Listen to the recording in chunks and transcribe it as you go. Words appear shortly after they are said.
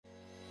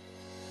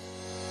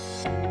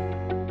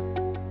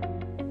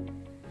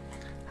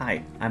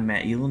Hi, I'm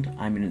Matt Eland.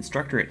 I'm an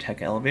instructor at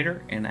Tech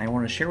Elevator, and I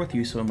want to share with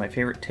you some of my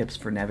favorite tips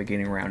for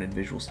navigating around in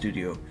Visual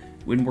Studio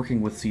when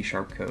working with C#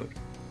 code.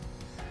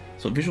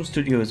 So Visual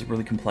Studio is a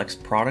really complex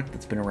product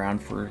that's been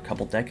around for a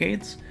couple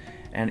decades,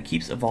 and it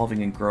keeps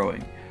evolving and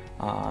growing.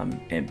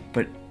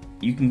 But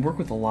you can work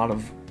with a lot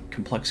of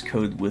complex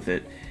code with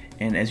it,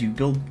 and as you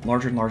build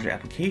larger and larger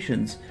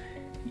applications,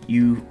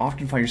 you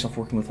often find yourself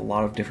working with a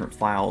lot of different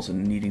files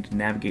and needing to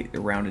navigate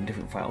around in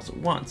different files at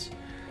once.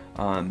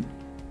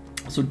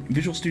 So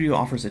Visual Studio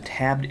offers a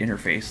tabbed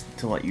interface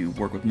to let you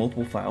work with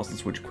multiple files and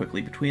switch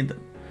quickly between them.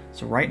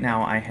 So right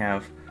now I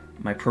have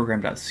my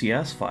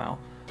program.cs file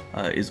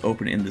is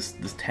open in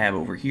this tab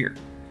over here.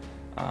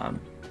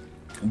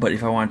 But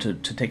if I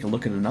wanted to take a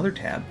look at another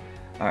tab,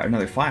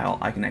 another file,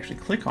 I can actually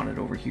click on it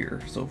over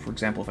here. So for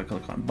example, if I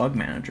click on Bug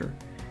Manager,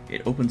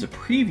 it opens a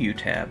preview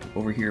tab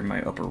over here in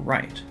my upper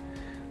right.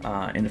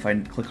 And if I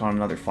click on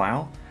another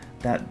file,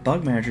 that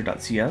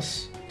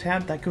bugmanager.cs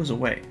tab, that goes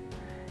away.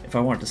 If I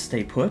want it to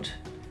stay put,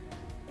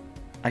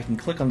 I can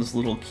click on this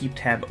little keep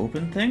tab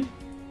open thing,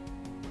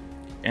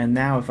 and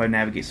now if I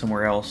navigate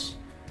somewhere else,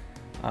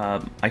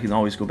 I can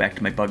always go back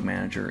to my bug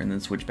manager and then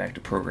switch back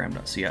to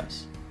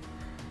program.cs.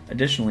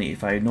 Additionally,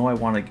 if I know I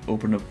want to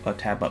open a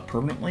tab up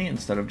permanently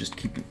instead of just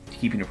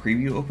keeping a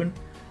preview open,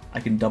 I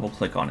can double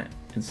click on it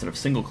instead of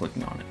single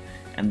clicking on it,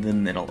 and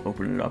then it'll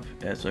open it up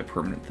as a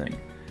permanent thing.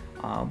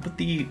 But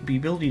the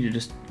ability to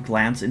just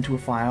glance into a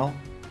file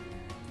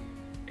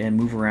and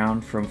move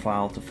around from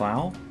file to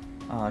file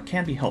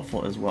can be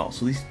helpful as well.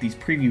 So these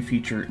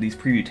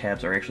preview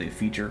tabs are actually a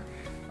feature,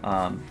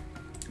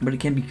 but it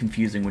can be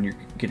confusing when you're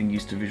getting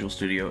used to Visual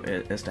Studio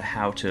as to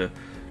how to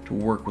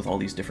work with all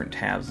these different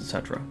tabs,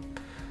 etc.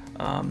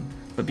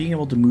 But being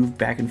able to move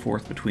back and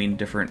forth between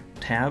different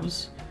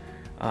tabs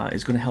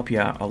is going to help you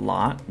out a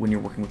lot when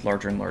you're working with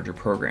larger and larger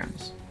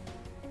programs.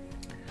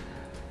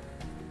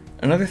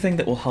 Another thing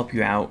that will help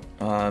you out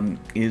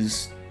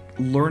is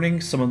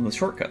learning some of the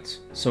shortcuts.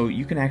 So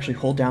you can actually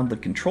hold down the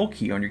control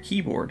key on your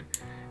keyboard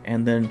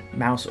and then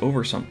mouse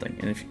over something,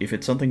 and if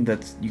it's something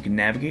that you can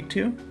navigate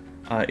to,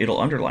 it'll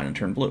underline and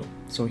turn blue.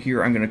 So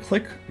here I'm going to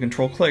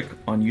control click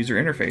on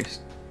user interface,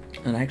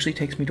 and it actually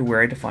takes me to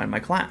where I define my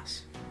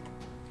class.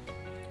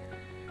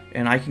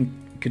 And I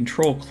can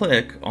control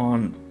click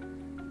on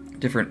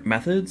different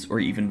methods or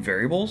even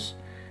variables,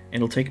 and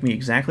it'll take me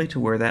exactly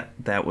to where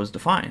that was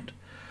defined.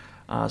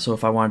 So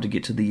if I wanted to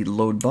get to the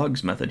load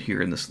bugs method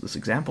here in this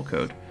example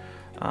code,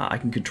 I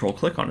can control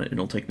click on it and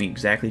it'll take me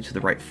exactly to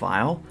the right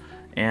file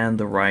and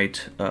the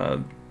right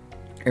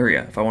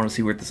area. If I want to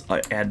see where this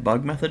add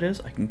bug method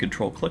is, I can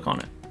control click on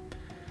it.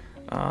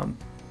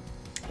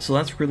 So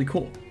that's really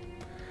cool.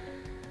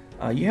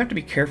 You have to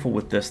be careful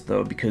with this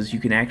though, because you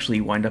can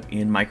actually wind up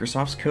in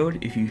Microsoft's code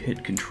if you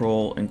hit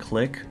control and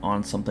click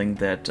on something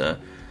that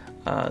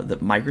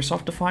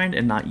Microsoft defined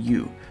and not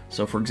you.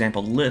 So for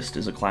example, list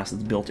is a class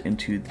that's built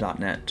into the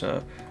 .NET,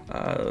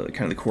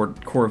 kind of the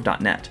core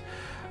of .NET.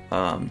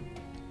 And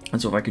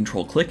so if I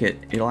control click it,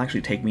 it'll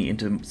actually take me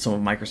into some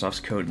of Microsoft's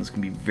code, and this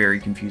can be very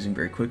confusing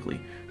very quickly.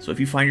 So if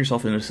you find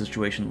yourself in a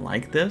situation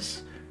like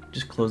this,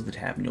 just close the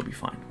tab and you'll be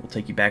fine. We'll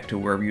take you back to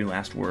wherever you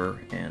last were,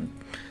 and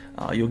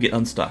you'll get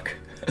unstuck.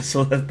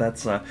 So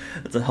that's a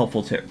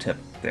helpful tip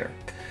there.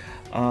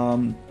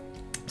 Some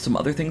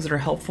other things that are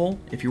helpful,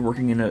 if you're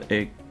working in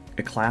a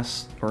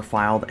class or a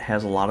file that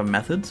has a lot of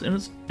methods in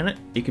it,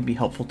 it can be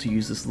helpful to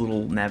use this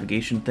little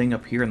navigation thing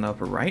up here in the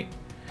upper right,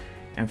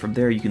 and from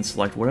there you can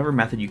select whatever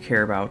method you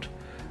care about,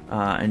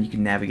 and you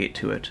can navigate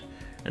to it.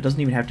 It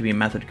doesn't even have to be a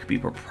method, it could be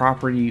a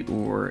property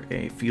or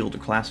a field or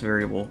class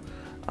variable.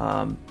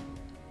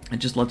 It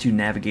just lets you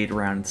navigate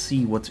around and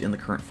see what's in the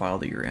current file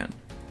that you're in.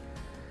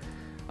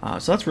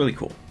 So that's really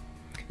cool.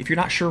 If you're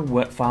not sure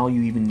what file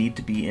you even need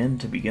to be in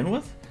to begin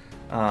with,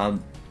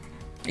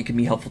 it can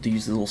be helpful to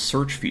use the little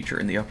search feature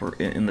in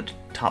the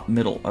top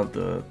middle of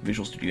the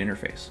Visual Studio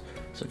interface.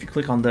 So if you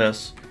click on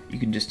this, you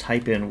can just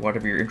type in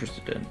whatever you're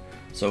interested in.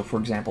 So for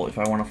example, if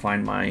I want to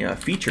find my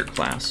feature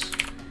class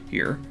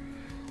here,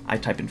 I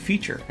type in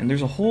feature, and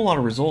there's a whole lot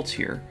of results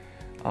here.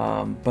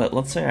 But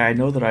let's say I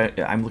know that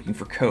I'm looking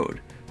for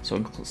code. So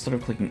instead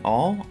of clicking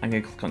all, I'm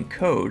going to click on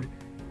code,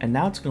 and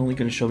now it's only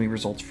going to show me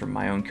results from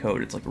my own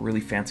code. It's like a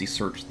really fancy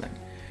search thing.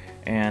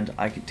 And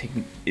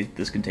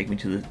this can take me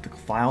to the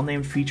file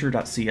named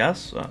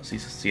feature.cs,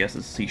 CS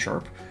is C#,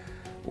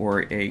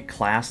 or a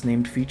class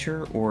named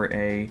feature, or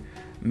a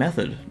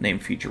method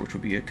named feature, which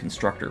would be a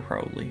constructor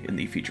probably in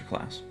the feature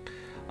class.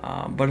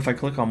 But if I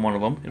click on one of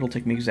them, it'll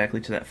take me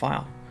exactly to that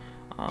file,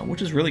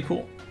 which is really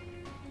cool.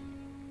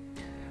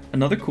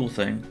 Another cool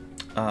thing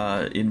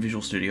in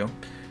Visual Studio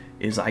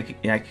is I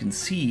can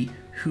see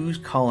who's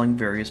calling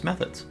various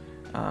methods.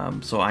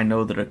 So I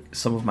know that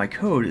some of my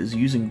code is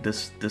using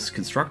this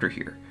constructor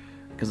here,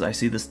 because I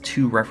see this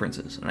 2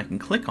 references, and I can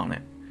click on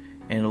it,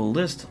 and it'll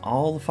list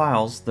all the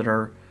files that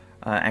are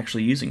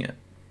actually using it.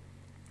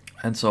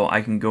 And so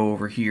I can go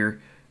over here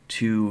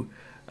to,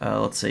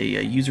 let's say,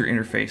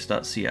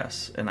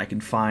 userinterface.cs, and I can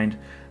find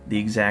the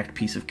exact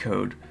piece of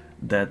code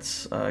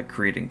that's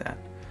creating that.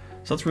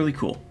 So that's really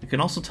cool. It can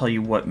also tell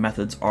you what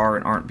methods are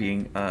and aren't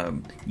being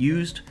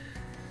used.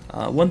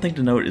 One thing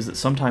to note is that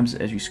sometimes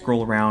as you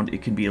scroll around,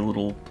 it can be a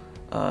little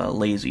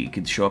lazy. It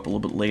could show up a little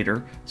bit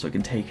later, so it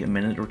can take a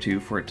minute or two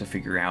for it to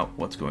figure out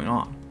what's going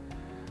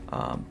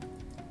on.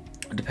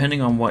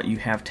 Depending on what you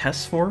have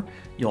tests for,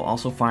 you'll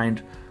also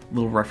find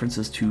little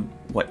references to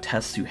what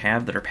tests you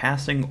have that are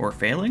passing or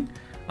failing.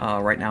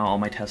 Right now all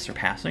my tests are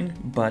passing,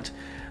 but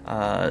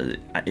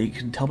it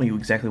can tell me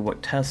exactly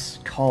what tests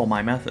call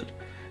my method.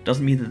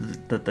 Doesn't mean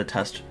that the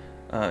test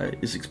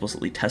is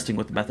explicitly testing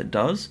what the method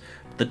does,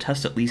 but the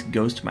test at least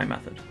goes to my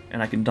method,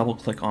 and I can double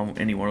click on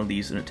any one of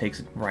these and it takes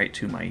it right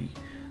to my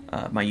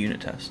my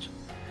unit test.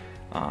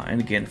 And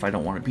again, if I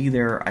don't want to be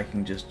there, I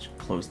can just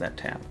close that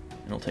tab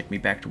and it'll take me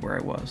back to where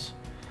I was.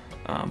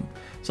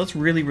 So that's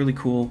really, really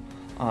cool.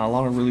 A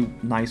lot of really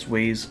nice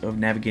ways of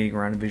navigating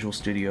around in Visual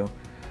Studio.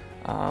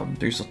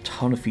 There's a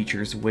ton of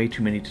features, way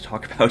too many to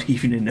talk about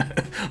even in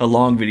a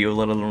long video,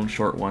 let alone a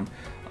short one.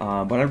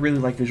 But I really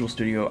like Visual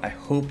Studio. I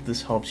hope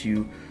this helps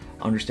you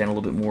understand a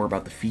little bit more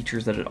about the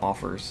features that it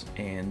offers,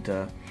 and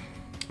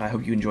I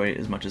hope you enjoy it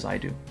as much as I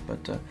do.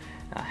 But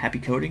happy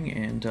coding,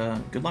 and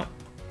good luck.